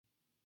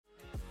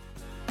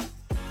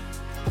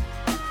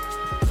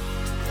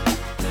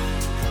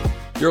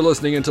You're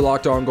listening into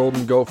Locked On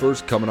Golden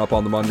Gophers, coming up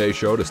on the Monday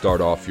show to start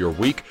off your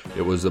week.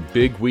 It was a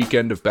big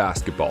weekend of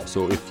basketball,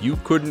 so if you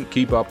couldn't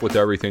keep up with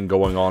everything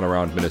going on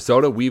around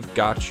Minnesota, we've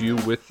got you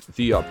with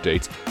the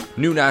updates.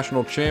 New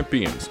national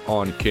champions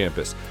on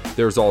campus.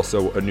 There's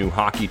also a new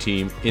hockey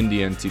team in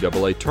the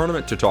NCAA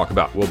tournament to talk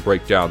about. We'll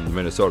break down the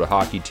Minnesota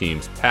hockey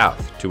team's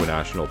path to a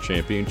national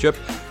championship,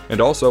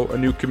 and also a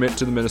new commit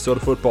to the Minnesota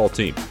football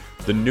team.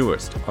 The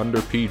newest under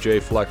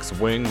PJ Fleck's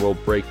wing will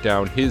break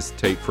down his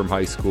tape from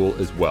high school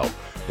as well.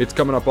 It's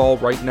coming up all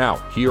right now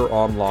here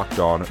on Locked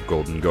On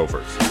Golden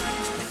Gophers.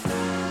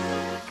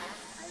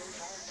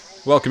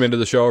 Welcome into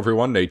the show,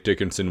 everyone. Nate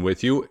Dickinson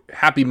with you.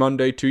 Happy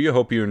Monday to you.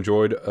 Hope you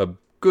enjoyed a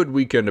good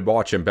weekend of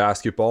watching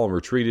basketball and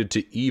were treated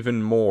to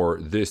even more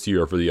this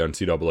year for the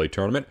NCAA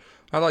tournament.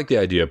 I like the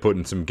idea of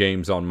putting some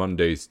games on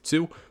Mondays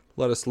too.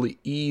 Let us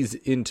ease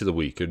into the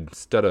week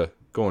instead of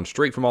going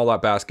straight from all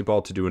that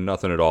basketball to doing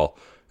nothing at all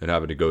and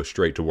having to go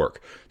straight to work.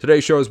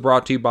 Today's show is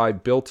brought to you by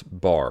Built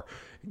Bar.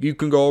 You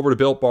can go over to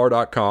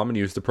BuiltBar.com and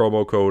use the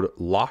promo code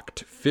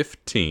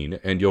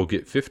LOCKED15 and you'll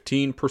get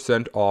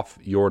 15% off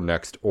your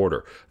next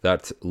order.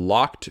 That's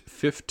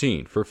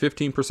LOCKED15 for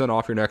 15%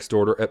 off your next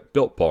order at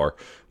Built Bar.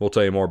 We'll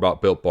tell you more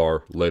about Built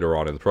Bar later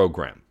on in the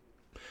program.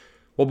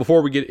 Well,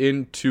 before we get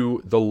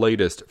into the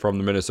latest from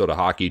the Minnesota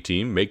hockey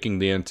team making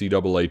the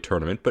NCAA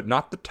tournament, but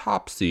not the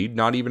top seed,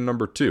 not even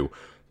number 2.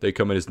 They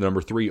come in as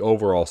number 3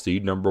 overall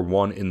seed, number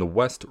 1 in the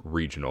West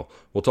Regional.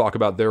 We'll talk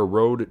about their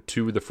road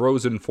to the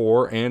Frozen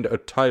Four and a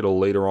title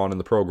later on in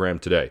the program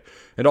today.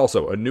 And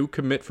also, a new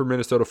commit for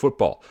Minnesota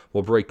football.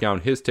 We'll break down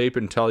his tape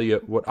and tell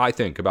you what I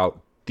think about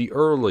the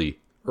early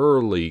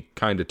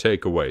kind of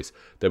takeaways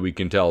that we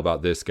can tell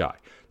about this guy.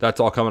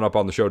 That's all coming up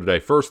on the show today.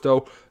 First,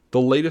 though,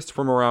 the latest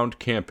from around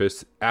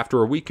campus.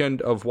 After a weekend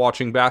of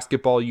watching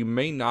basketball, you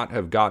may not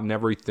have gotten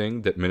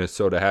everything that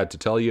Minnesota had to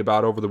tell you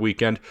about over the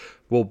weekend.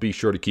 We'll be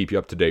sure to keep you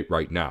up to date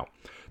right now.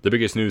 The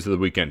biggest news of the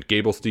weekend,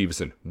 Gable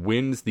Steveson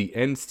wins the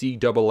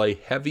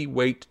NCAA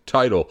heavyweight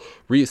title,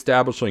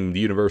 reestablishing the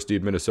University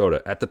of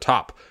Minnesota at the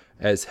top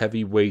as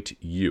heavyweight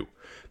U.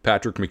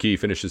 Patrick McKee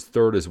finishes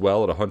third as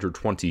well at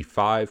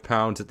 125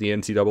 pounds at the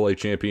NCAA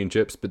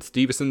championships, but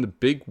Steveson the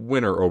big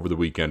winner over the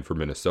weekend for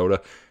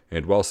Minnesota,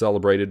 and well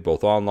celebrated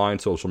both online,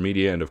 social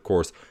media, and of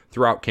course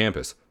throughout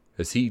campus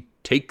as he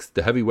takes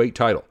the heavyweight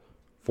title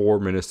for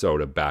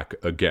Minnesota back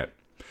again.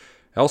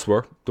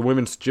 Elsewhere, the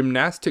women's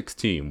gymnastics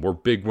team were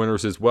big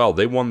winners as well.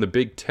 They won the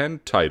Big Ten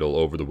title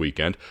over the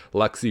weekend.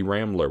 Lexi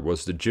Ramler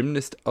was the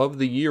Gymnast of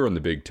the Year in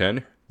the Big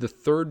Ten, the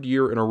third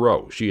year in a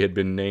row she had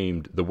been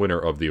named the winner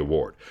of the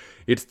award.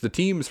 It's the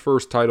team's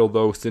first title,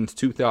 though, since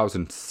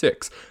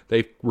 2006.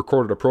 They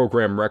recorded a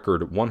program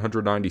record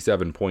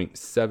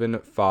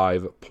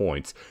 197.75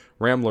 points.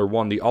 Ramler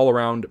won the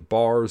all-around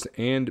bars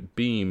and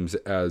beams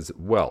as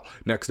well.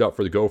 Next up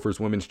for the Gophers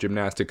women's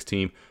gymnastics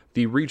team,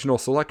 the regional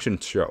selection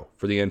show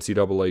for the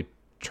NCAA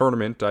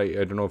tournament. I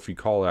don't know if you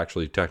call it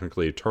actually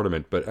technically a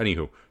tournament, but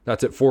anywho,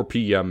 that's at 4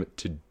 p.m.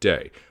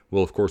 today.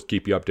 We'll, of course,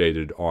 keep you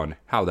updated on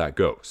how that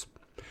goes.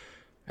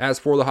 As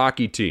for the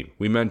hockey team,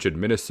 we mentioned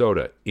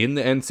Minnesota in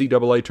the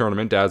NCAA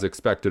tournament, as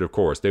expected, of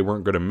course. They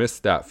weren't going to miss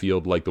that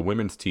field like the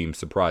women's team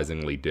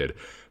surprisingly did.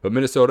 But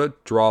Minnesota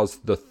draws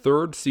the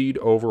 3rd seed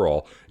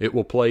overall. It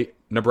will play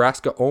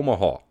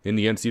Nebraska-Omaha in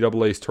the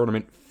NCAA's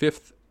tournament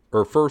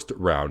first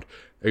round,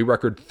 a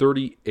record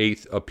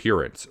 38th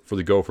appearance for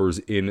the Gophers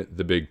in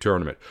the big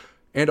tournament.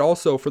 And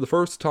also, for the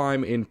first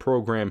time in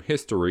program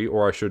history,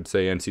 or I should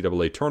say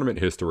NCAA tournament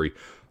history,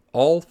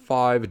 all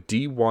 5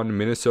 D1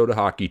 Minnesota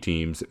hockey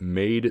teams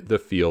made the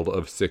field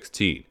of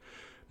 16.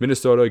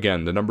 Minnesota,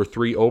 again, the number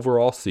 3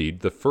 overall seed,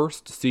 the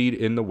first seed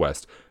in the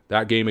West.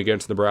 That game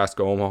against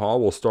Nebraska-Omaha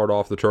will start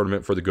off the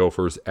tournament for the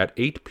Gophers at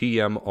 8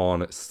 p.m.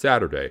 on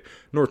Saturday.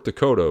 North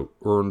Dakota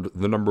earned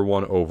the number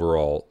 1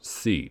 overall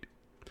seed.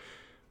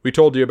 We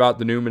told you about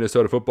the new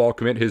Minnesota football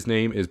commit. His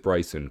name is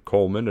Bryson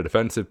Coleman, a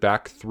defensive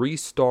back,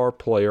 3-star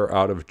player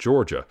out of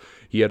Georgia.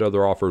 He had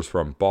other offers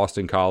from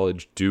Boston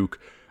College, Duke,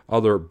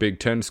 other Big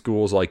Ten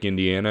schools like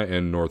Indiana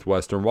and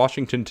Northwestern,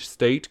 Washington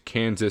State,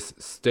 Kansas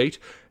State,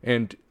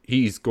 and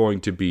he's going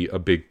to be a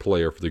big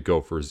player for the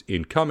Gophers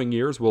in coming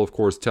years. We'll, of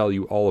course, tell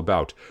you all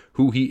about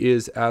who he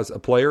is as a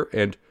player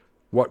and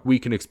what we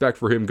can expect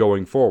for him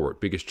going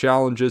forward, biggest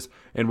challenges,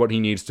 and what he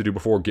needs to do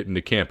before getting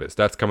to campus.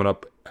 That's coming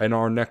up in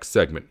our next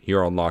segment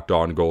here on Locked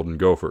On Golden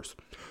Gophers.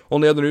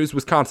 Only other news,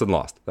 Wisconsin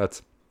lost.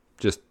 That's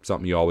just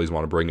something you always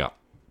want to bring up.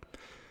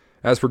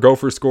 As for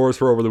Gophers scores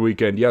for over the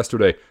weekend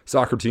yesterday,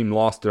 soccer team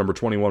lost to number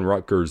 21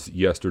 Rutgers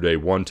yesterday,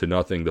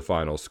 1-0 the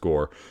final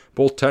score.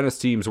 Both tennis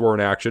teams were in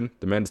action.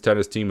 The men's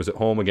tennis team was at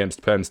home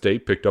against Penn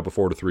State, picked up a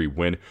 4-3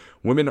 win.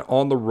 Women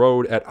on the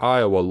road at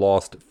Iowa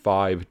lost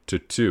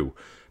 5-2.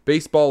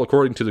 Baseball,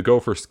 according to the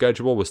Gophers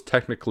schedule, was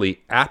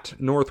technically at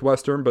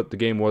Northwestern, but the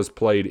game was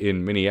played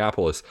in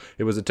Minneapolis.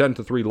 It was a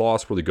 10-3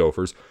 loss for the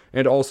Gophers,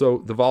 and also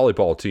the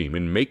volleyball team,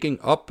 in making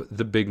up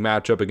the big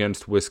matchup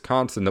against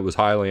Wisconsin that was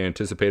highly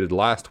anticipated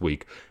last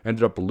week,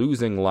 ended up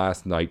losing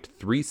last night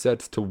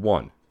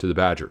 3-1 to the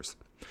Badgers.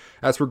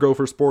 As for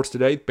Gopher sports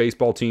today,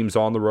 baseball team's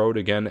on the road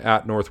again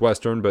at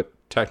Northwestern, but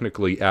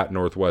technically at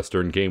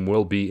Northwestern. Game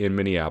will be in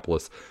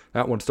Minneapolis.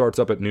 That one starts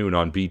up at noon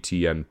on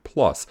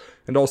BTN+.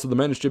 And also the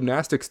men's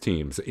gymnastics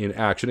teams in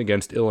action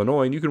against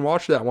Illinois, and you can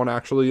watch that one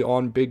actually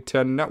on Big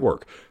Ten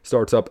Network.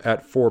 Starts up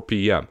at 4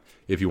 p.m.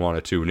 if you want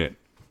to tune in.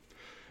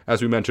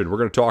 As we mentioned, we're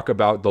going to talk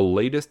about the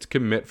latest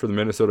commit for the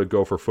Minnesota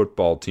Gopher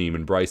football team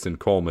and Bryson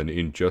Coleman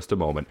in just a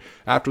moment.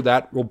 After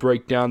that, we'll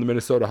break down the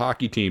Minnesota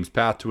hockey team's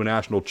path to a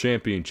national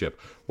championship.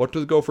 What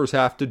do the Gophers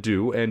have to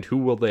do, and who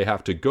will they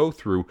have to go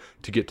through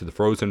to get to the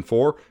Frozen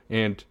Four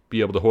and be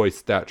able to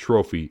hoist that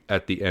trophy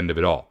at the end of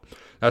it all?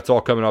 That's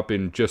all coming up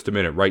in just a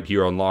minute right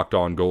here on Locked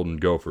On Golden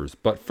Gophers.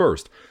 But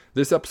first,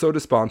 this episode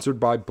is sponsored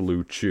by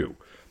Blue Chew.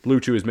 Blue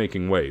Chew is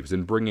making waves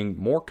and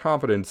bringing more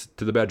confidence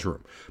to the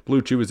bedroom.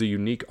 Blue Chew is a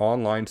unique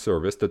online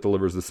service that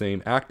delivers the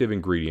same active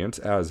ingredients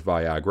as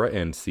Viagra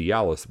and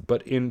Cialis,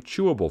 but in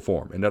chewable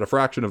form and at a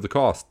fraction of the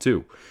cost,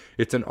 too.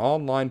 It's an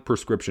online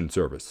prescription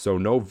service, so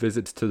no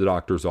visits to the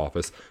doctor's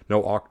office,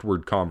 no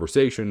awkward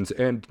conversations,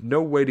 and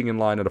no waiting in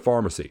line at a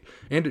pharmacy.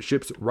 And it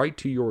ships right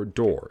to your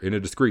door in a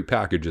discreet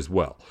package as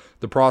well.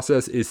 The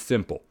process is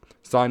simple.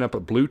 Sign up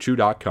at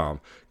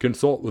BlueChew.com,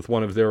 consult with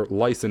one of their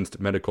licensed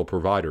medical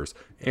providers,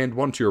 and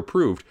once you're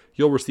approved,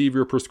 you'll receive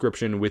your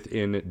prescription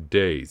within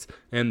days.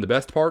 And the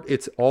best part,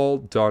 it's all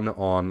done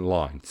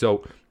online.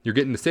 So you're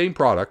getting the same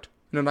product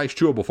in a nice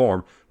chewable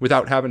form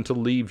without having to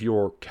leave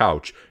your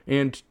couch.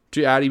 And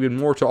to add even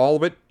more to all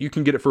of it, you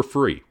can get it for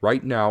free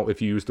right now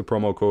if you use the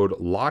promo code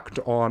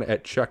LOCKEDON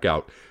at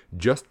checkout.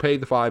 Just pay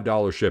the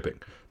 $5 shipping.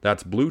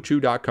 That's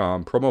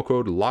BlueChew.com, promo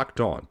code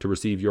LOCKEDON to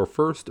receive your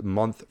first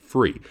month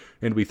free.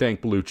 And we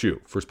thank Blue Chew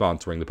for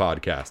sponsoring the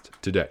podcast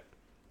today.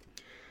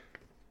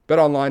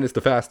 BetOnline is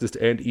the fastest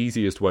and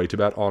easiest way to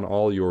bet on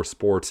all your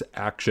sports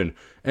action.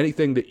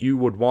 Anything that you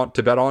would want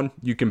to bet on,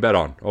 you can bet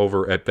on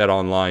over at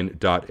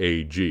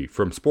betonline.ag.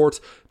 From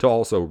sports to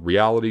also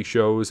reality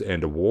shows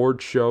and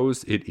award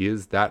shows, it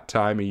is that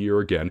time of year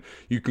again.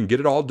 You can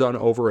get it all done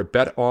over at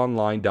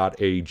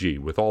betonline.ag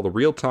with all the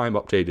real-time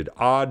updated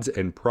odds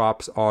and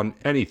props on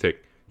anything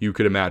you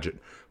could imagine.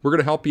 We're going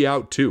to help you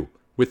out too,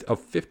 with a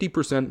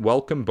 50%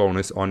 welcome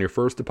bonus on your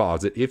first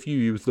deposit if you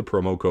use the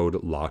promo code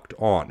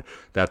LOCKEDON.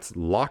 That's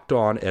locked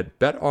on at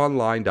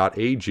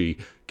betonline.ag.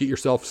 Get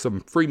yourself some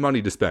free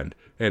money to spend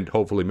and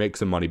hopefully make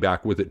some money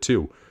back with it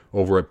too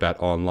over at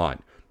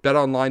BetOnline.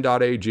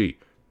 BetOnline.ag,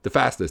 the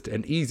fastest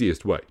and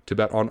easiest way to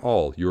bet on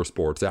all your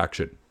sports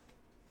action.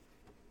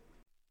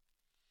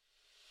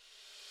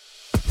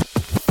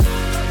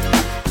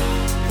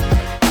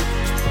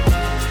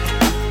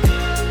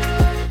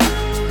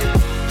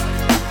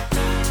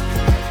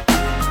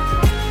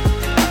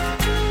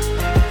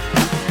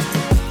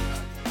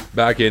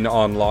 Back in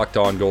on Locked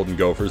On Golden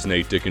Gophers,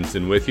 Nate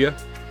Dickinson with you.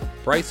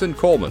 Bryson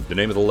Coleman, the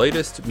name of the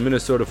latest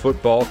Minnesota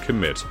football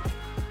commit.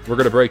 We're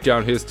going to break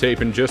down his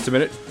tape in just a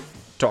minute.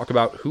 Talk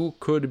about who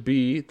could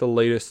be the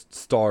latest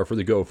star for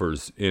the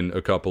Gophers in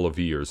a couple of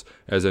years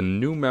as a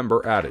new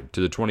member added to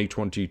the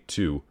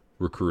 2022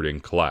 recruiting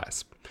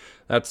class.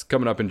 That's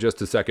coming up in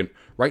just a second.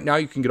 Right now,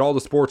 you can get all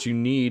the sports you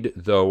need,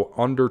 though,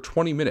 under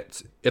 20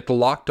 minutes at the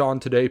Locked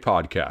On Today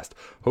podcast.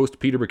 Host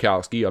Peter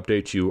Bukowski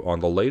updates you on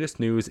the latest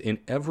news in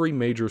every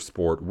major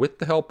sport with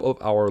the help of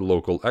our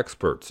local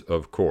experts,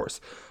 of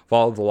course.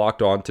 Follow the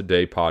Locked On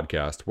Today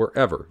podcast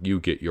wherever you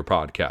get your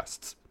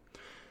podcasts.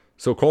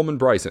 So Coleman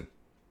Bryson,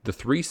 the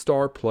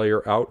three-star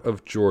player out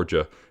of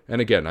Georgia, and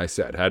again, I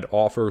said, had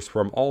offers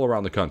from all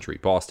around the country.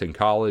 Boston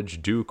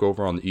College, Duke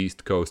over on the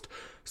East Coast,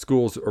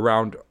 schools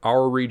around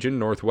our region,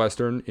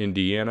 Northwestern,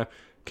 Indiana,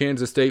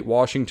 Kansas State,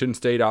 Washington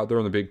State out there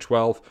in the Big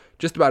 12.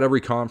 Just about every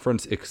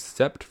conference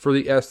except for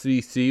the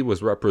SEC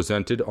was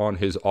represented on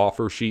his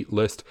offer sheet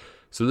list.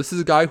 So this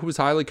is a guy who was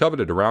highly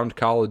coveted around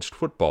college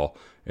football,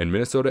 and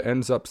Minnesota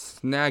ends up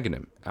snagging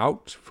him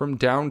out from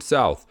down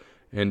south,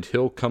 and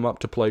he'll come up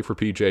to play for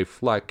PJ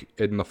Fleck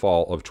in the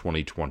fall of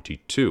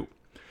 2022.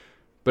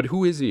 But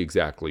who is he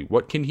exactly?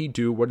 What can he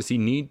do? What does he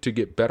need to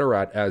get better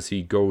at as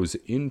he goes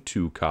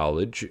into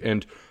college?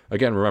 And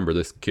again, remember,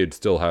 this kid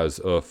still has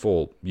a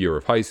full year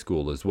of high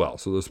school as well.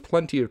 So there's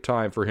plenty of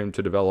time for him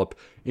to develop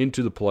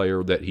into the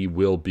player that he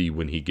will be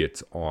when he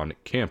gets on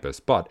campus.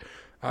 But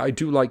I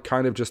do like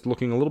kind of just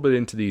looking a little bit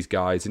into these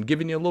guys and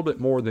giving you a little bit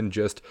more than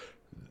just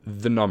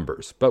the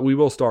numbers. But we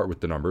will start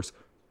with the numbers.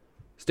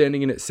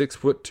 Standing in at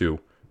 6'2",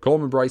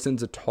 Coleman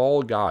Bryson's a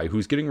tall guy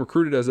who's getting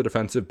recruited as a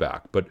defensive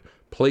back, but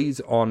plays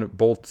on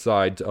both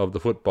sides of the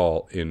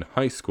football in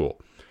high school.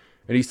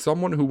 And he's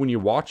someone who, when you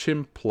watch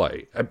him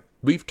play,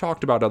 we've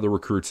talked about other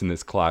recruits in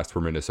this class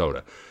for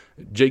Minnesota.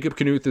 Jacob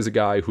Knuth is a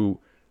guy who,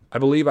 I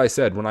believe I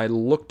said, when I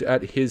looked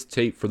at his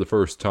tape for the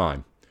first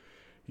time,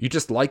 you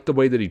just like the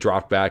way that he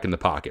dropped back in the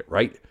pocket,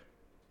 right?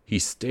 He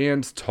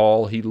stands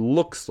tall. He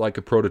looks like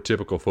a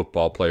prototypical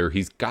football player.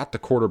 He's got the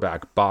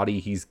quarterback body.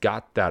 He's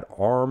got that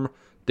arm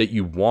that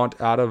you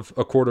want out of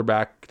a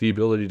quarterback, the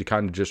ability to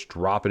kind of just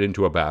drop it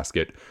into a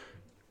basket.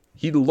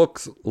 He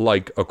looks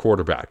like a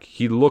quarterback.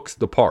 He looks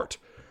the part.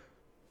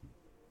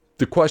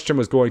 the question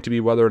was going to be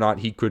whether or not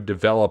he could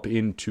develop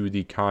into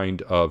the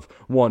kind of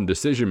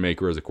decision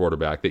maker as a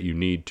quarterback that you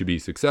need to be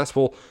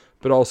successful,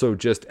 but also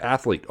just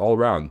athlete all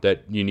around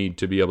that you need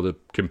to be able to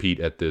compete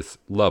at this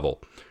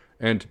level.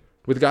 And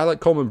with a guy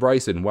like Coleman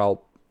Bryson,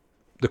 while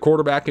the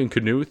quarterback in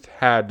Knuth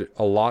had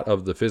a lot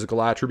of the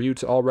physical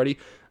attributes already,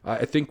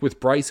 I think with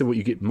Bryson, what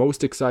you get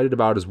most excited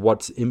about is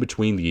what's in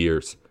between the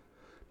ears,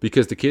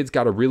 because the kid's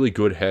got a really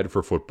good head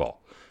for football.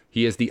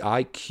 He has the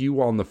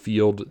IQ on the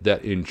field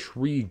that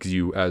intrigues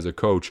you as a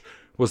coach,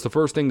 was the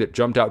first thing that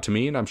jumped out to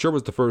me, and I'm sure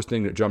was the first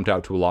thing that jumped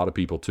out to a lot of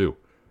people too.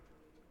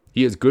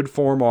 He has good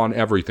form on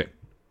everything.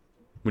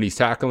 When he's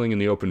tackling in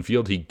the open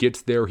field, he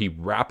gets there, he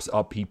wraps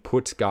up, he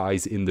puts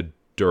guys in the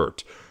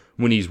dirt.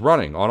 When he's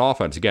running on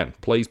offense, again,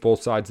 plays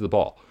both sides of the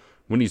ball.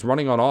 When he's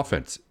running on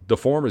offense, the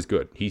form is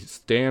good. He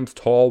stands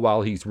tall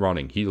while he's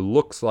running. He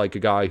looks like a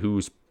guy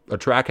who's a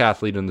track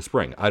athlete in the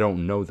spring. I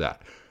don't know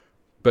that.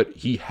 But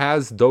he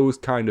has those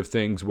kind of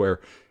things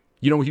where,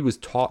 he was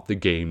taught the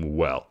game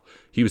well.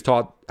 He was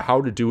taught how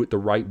to do it the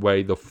right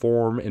way, the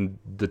form and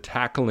the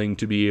tackling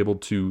to be able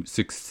to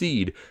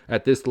succeed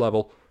at this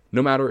level,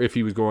 no matter if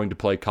he was going to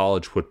play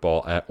college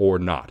football or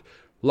not.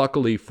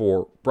 Luckily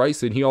for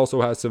Bryson, he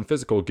also has some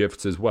physical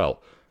gifts as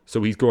well.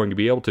 So he's going to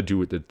be able to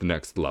do it at the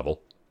next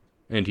level.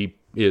 And he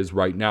is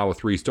right now a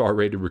 3-star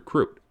rated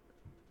recruit.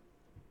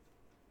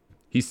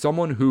 He's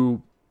someone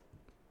who,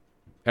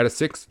 at a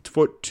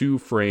 6'2"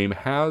 frame,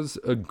 has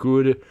a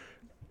good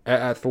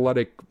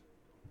athletic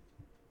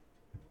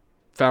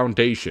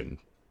foundation.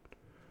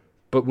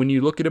 But when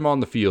you look at him on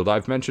the field,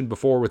 I've mentioned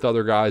before with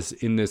other guys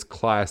in this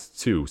class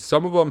too,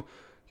 some of them,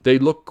 they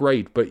look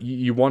great, but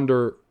you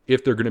wonder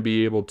if they're going to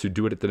be able to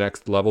do it at the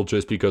next level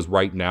just because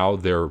right now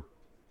they're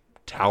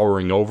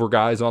towering over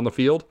guys on the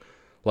field.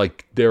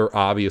 Like, they're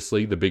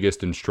obviously the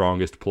biggest and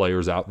strongest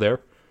players out there.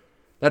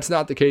 That's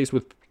not the case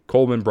with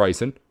Coleman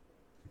Bryson.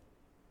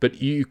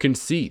 But you can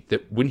see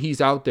that when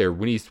he's out there,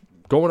 when he's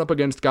going up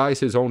against guys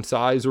his own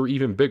size or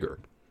even bigger,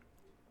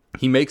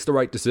 he makes the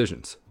right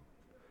decisions.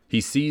 He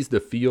sees the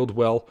field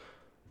well,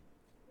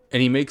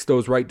 and he makes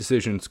those right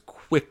decisions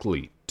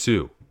quickly,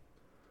 too.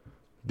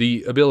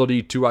 The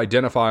ability to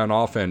identify on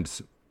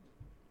offense,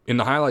 in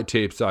the highlight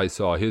tapes I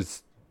saw,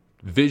 his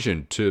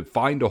vision to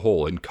find a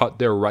hole and cut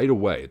there right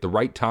away, at the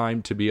right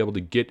time to be able to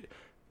get,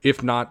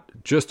 if not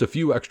just a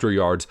few extra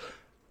yards,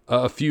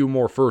 a few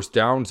more first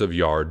downs of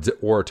yards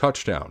or a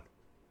touchdown,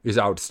 is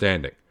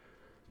outstanding.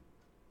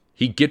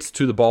 He gets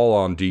to the ball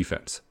on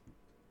defense.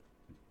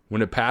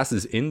 When it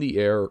passes in the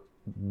air,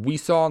 we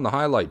saw in the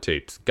highlight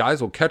tapes,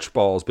 guys will catch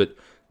balls, but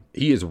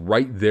he is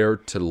right there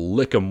to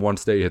lick them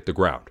once they hit the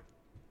ground.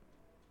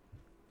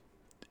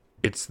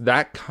 It's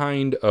that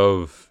kind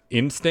of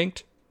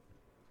instinct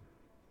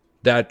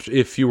that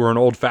if you were an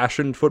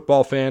old-fashioned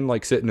football fan,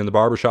 like sitting in the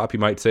barbershop, you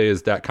might say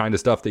is that kind of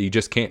stuff that you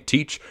just can't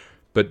teach.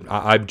 But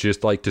I'd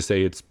just like to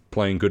say it's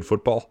playing good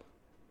football.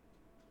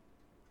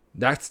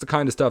 That's the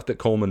kind of stuff that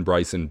Coleman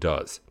Bryson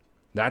does.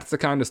 That's the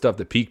kind of stuff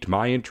that piqued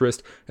my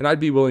interest, and I'd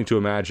be willing to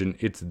imagine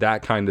it's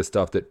that kind of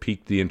stuff that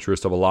piqued the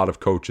interest of a lot of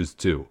coaches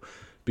too.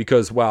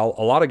 Because while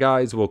a lot of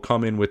guys will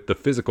come in with the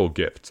physical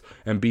gifts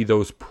and be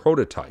those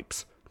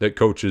prototypes that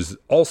coaches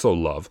also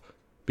love,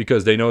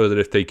 because they know that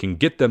if they can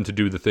get them to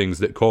do the things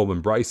that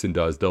Coleman Bryson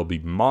does, they'll be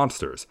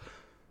monsters.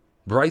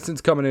 Bryson's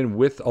coming in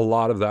with a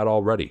lot of that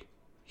already.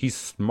 He's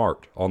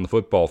smart on the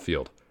football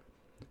field.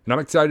 And I'm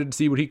excited to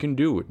see what he can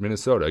do at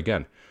Minnesota.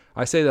 Again,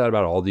 I say that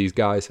about all these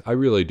guys. I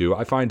really do.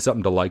 I find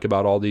something to like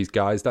about all these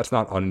guys. That's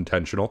not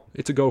unintentional.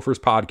 It's a Gophers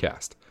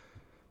podcast.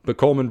 But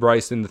Coleman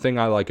Bryson, the thing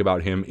I like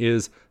about him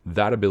is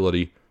that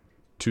ability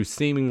to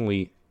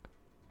seemingly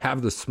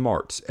have the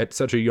smarts at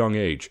such a young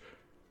age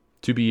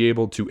to be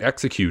able to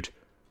execute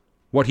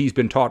what he's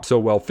been taught so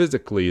well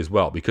physically as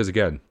well. Because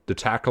again, the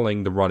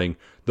tackling, the running,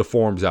 the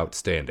form's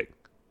outstanding.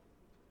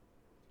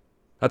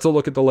 That's a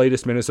look at the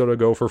latest Minnesota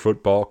Gopher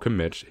football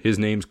commit. His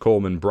name's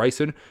Coleman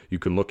Bryson. You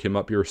can look him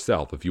up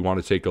yourself if you want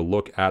to take a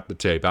look at the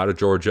tape. Out of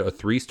Georgia, a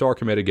 3-star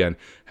commit again,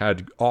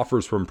 had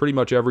offers from pretty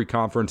much every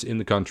conference in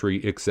the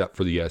country except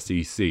for the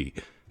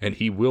SEC. And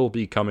he will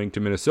be coming to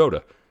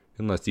Minnesota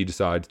unless he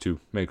decides to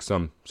make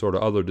some sort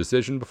of other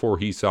decision before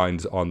he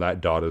signs on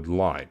that dotted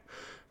line.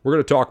 We're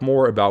going to talk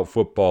more about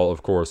football,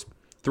 of course,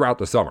 throughout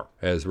the summer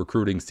as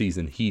recruiting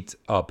season heats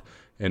up.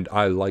 And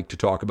I like to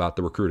talk about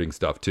the recruiting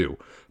stuff too.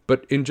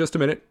 But in just a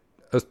minute,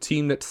 a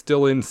team that's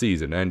still in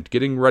season and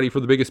getting ready for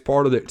the biggest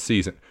part of that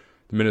season,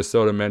 the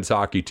Minnesota men's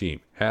hockey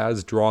team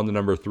has drawn the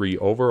number 3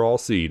 overall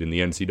seed in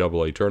the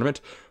NCAA tournament.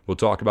 We'll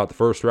talk about the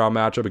first round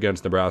matchup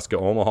against Nebraska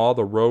Omaha,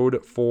 the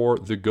road for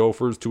the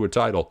Gophers to a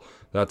title.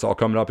 That's all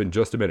coming up in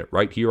just a minute,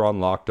 right here on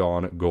Locked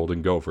On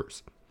Golden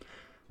Gophers.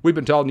 We've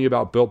been telling you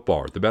about Built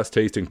Bar, the best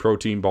tasting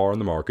protein bar in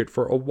the market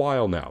for a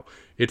while now.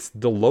 It's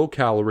the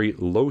low-calorie,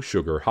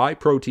 low-sugar,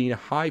 high-protein,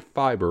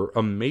 high-fiber,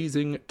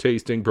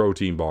 amazing-tasting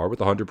protein bar with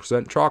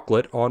 100%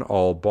 chocolate on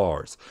all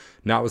bars.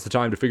 Now is the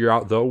time to figure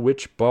out, though,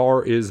 which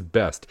bar is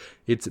best.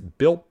 It's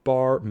Built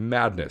Bar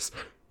Madness.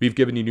 We've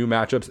given you new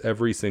matchups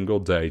every single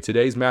day.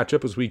 Today's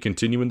matchup, as we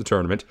continue in the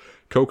tournament,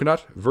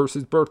 coconut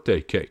versus birthday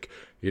cake.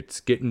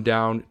 It's getting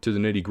down to the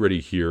nitty-gritty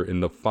here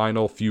in the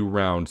final few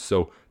rounds.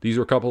 So these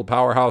are a couple of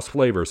powerhouse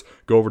flavors.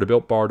 Go over to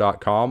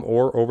BuiltBar.com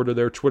or over to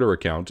their Twitter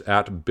account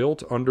at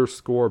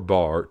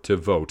Built_bar to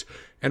vote.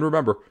 And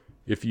remember,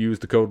 if you use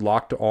the code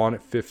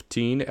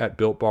LOCKEDON15 at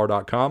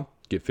BuiltBar.com,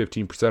 get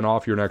 15%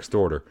 off your next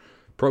order.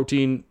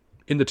 Protein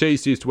in the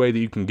tastiest way that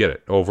you can get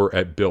it over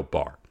at Built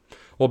Bar.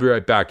 We'll be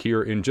right back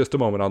here in just a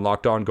moment on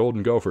Locked On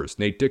Golden Gophers.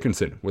 Nate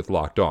Dickinson with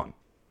Locked On.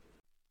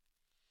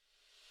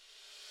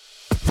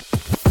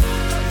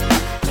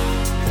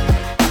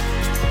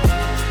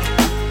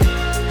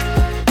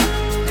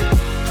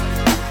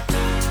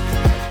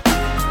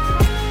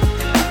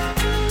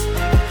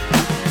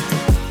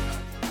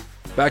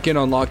 Back in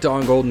on Locked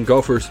On Golden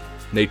Gophers.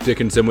 Nate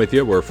Dickinson with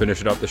you. We're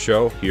finishing up the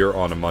show here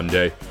on a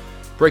Monday,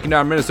 breaking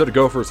down Minnesota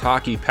Gophers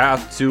hockey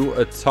path to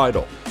a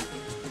title.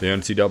 The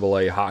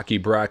NCAA hockey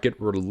bracket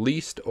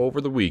released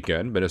over the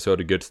weekend.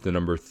 Minnesota gets the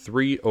number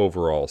 3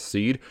 overall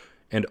seed,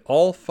 and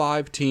all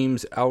 5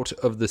 teams out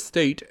of the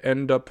state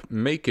end up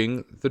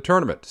making the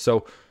tournament.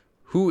 So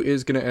who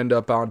is going to end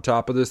up on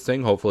top of this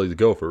thing? Hopefully the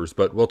Gophers,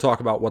 but we'll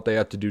talk about what they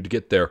have to do to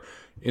get there.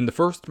 In the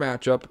first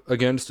matchup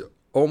against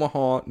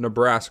Omaha,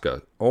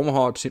 Nebraska.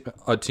 Omaha,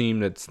 a team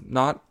that's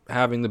not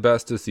having the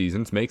best of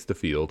seasons, makes the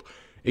field.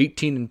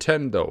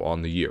 18-10 though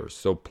on the year,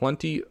 so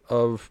plenty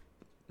of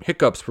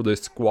hiccups for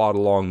this squad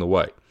along the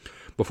way.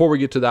 Before we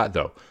get to that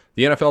though,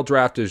 the NFL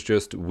draft is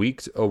just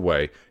weeks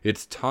away.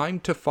 It's time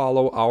to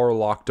follow our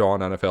Locked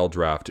On NFL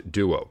Draft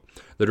duo.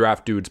 The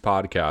Draft Dudes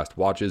podcast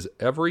watches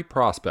every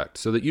prospect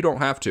so that you don't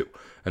have to.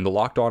 And the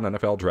Locked On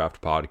NFL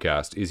Draft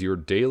podcast is your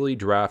daily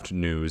draft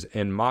news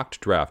and mock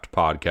draft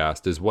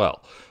podcast as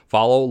well.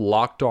 Follow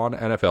Locked On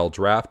NFL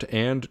Draft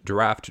and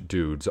Draft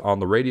Dudes on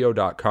the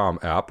radio.com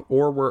app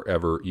or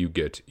wherever you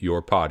get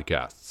your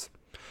podcasts.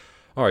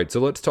 All right,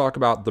 so let's talk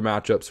about the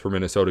matchups for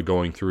Minnesota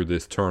going through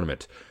this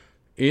tournament.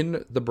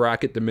 In the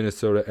bracket that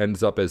Minnesota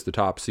ends up as the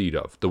top seed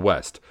of, the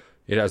West,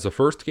 it has the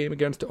first game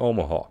against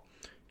Omaha.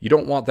 You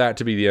don't want that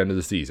to be the end of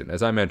the season.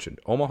 As I mentioned,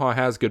 Omaha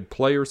has good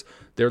players.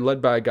 They're led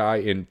by a guy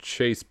in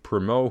Chase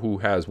Primo who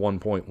has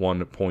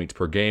 1.1 points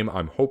per game.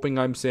 I'm hoping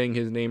I'm saying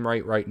his name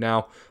right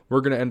now.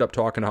 We're going to end up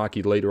talking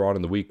hockey later on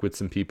in the week with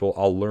some people.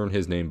 I'll learn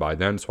his name by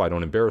then so I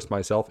don't embarrass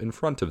myself in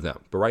front of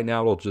them. But right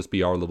now it'll just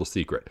be our little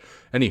secret.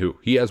 Anywho,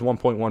 he has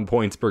 1.1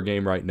 points per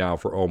game right now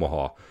for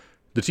Omaha.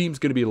 The team's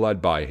going to be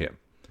led by him.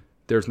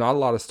 There's not a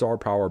lot of star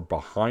power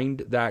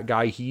behind that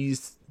guy.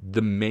 He's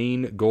the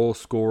main goal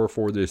scorer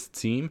for this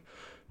team.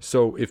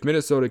 So if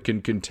Minnesota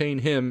can contain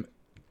him,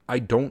 I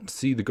don't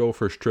see the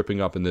Gophers tripping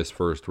up in this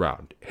first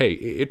round. Hey,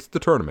 it's the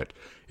tournament.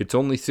 It's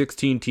only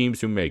 16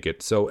 teams who make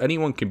it, so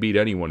anyone can beat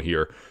anyone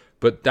here,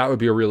 but that would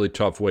be a really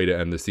tough way to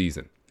end the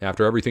season.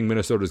 After everything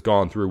Minnesota's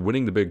gone through,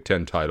 winning the Big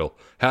Ten title,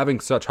 having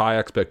such high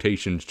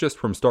expectations just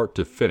from start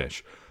to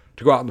finish,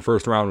 to go out in the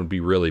first round would be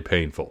really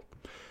painful.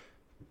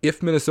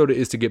 If Minnesota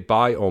is to get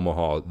by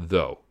Omaha,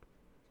 though,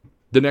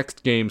 the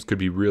next games could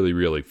be really,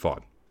 really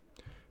fun.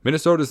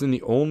 Minnesota's in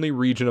the only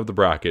region of the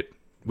bracket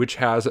which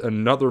has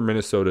another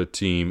Minnesota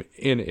team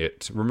in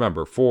it.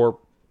 Remember, 4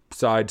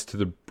 sides to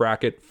the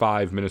bracket,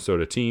 5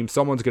 Minnesota teams.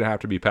 Someone's going to have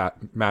to be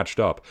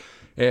matched up.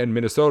 And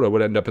Minnesota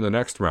would end up in the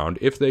next round,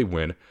 if they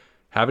win,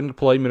 having to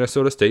play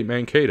Minnesota State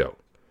Mankato.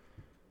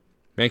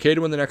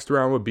 Mankato in the next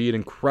round would be an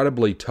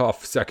incredibly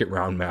tough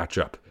second-round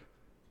matchup.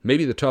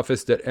 Maybe the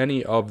toughest that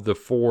any of the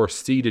 4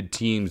 seeded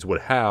teams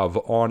would have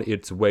on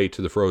its way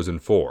to the Frozen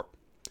Four.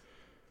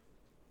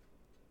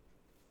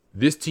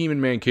 This team in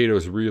Mankato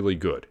is really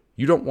good.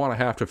 You don't want to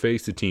have to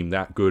face a team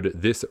that good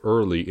this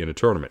early in a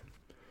tournament.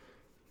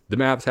 The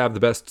Mavs have the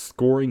best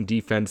scoring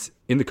defense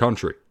in the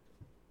country.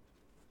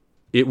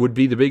 It would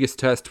be the biggest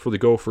test for the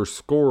Gopher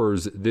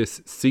scorers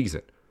this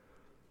season.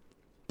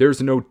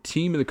 There's no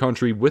team in the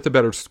country with a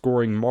better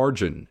scoring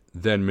margin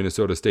than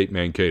Minnesota State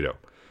Mankato.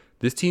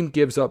 This team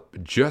gives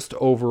up just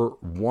over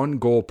 1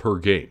 goal per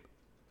game.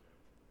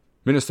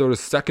 Minnesota's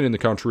second in the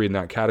country in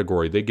that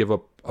category. They give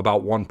up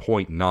about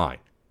 1.9.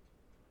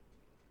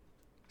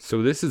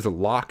 So this is a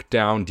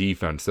lockdown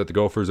defense that the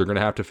Gophers are going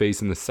to have to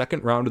face in the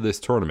second round of this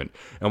tournament.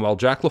 And while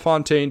Jack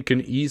LaFontaine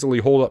can easily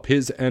hold up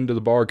his end of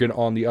the bargain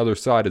on the other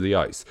side of the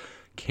ice,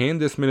 can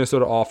this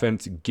Minnesota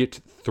offense get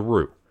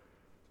through?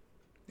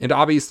 And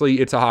obviously,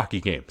 it's a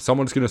hockey game.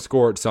 Someone's going to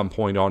score at some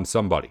point on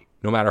somebody,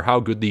 no matter how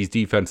good these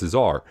defenses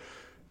are.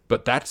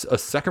 But that's a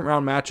second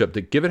round matchup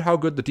that, given how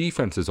good the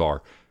defenses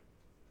are,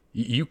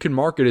 you can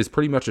mark it as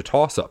pretty much a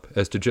toss-up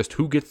as to just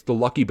who gets the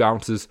lucky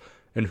bounces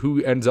and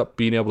who ends up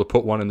being able to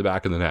put one in the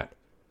back of the net.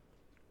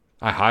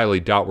 I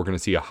highly doubt we're going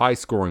to see a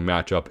high-scoring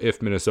matchup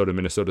if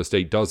Minnesota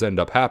State does end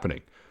up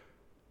happening.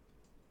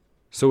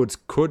 So it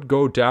could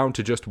go down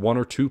to just 1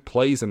 or 2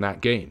 plays in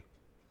that game.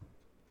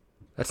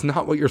 That's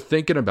not what you're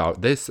thinking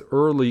about this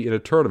early in a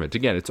tournament.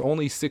 Again, it's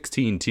only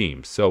 16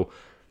 teams, so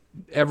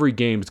every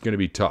game is going to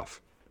be tough.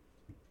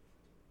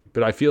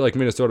 But I feel like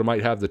Minnesota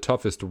might have the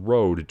toughest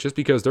road just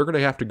because they're going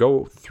to have to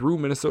go through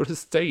Minnesota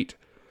State.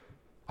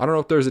 I don't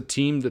know if there's a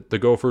team that the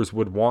Gophers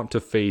would want to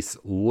face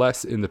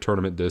less in the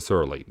tournament this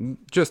early.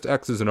 Just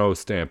X's and O's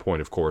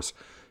standpoint, of course,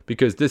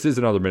 because this is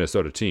another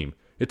Minnesota team.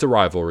 It's a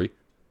rivalry.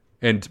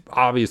 And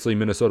obviously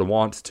Minnesota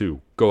wants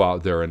to go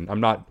out there, and I'm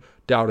not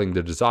doubting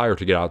the desire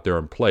to get out there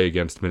and play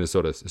against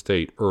Minnesota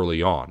State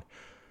early on.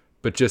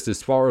 But just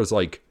as far as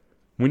like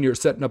when you're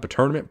setting up a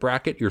tournament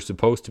bracket, you're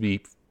supposed to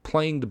be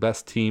playing the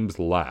best teams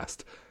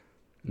last.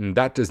 And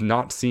that does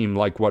not seem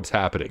like what's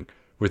happening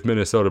with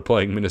Minnesota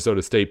playing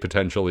Minnesota State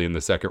potentially in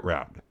the second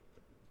round.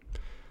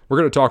 We're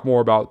going to talk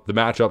more about the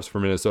matchups for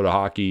Minnesota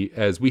hockey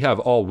as we have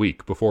all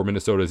week before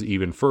Minnesota's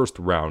even first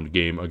round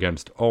game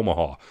against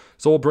Omaha.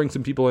 So we'll bring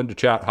some people in to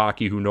chat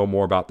hockey who know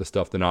more about the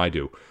stuff than I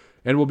do.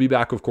 And we'll be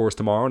back, of course,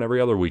 tomorrow and every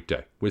other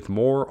weekday with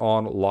more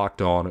on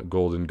Locked On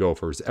Golden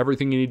Gophers.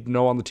 Everything you need to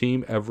know on the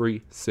team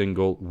every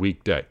single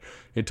weekday.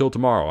 Until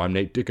tomorrow, I'm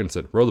Nate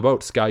Dickinson. Row the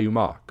boat,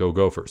 Ski-U-Mah. Go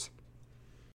Gophers.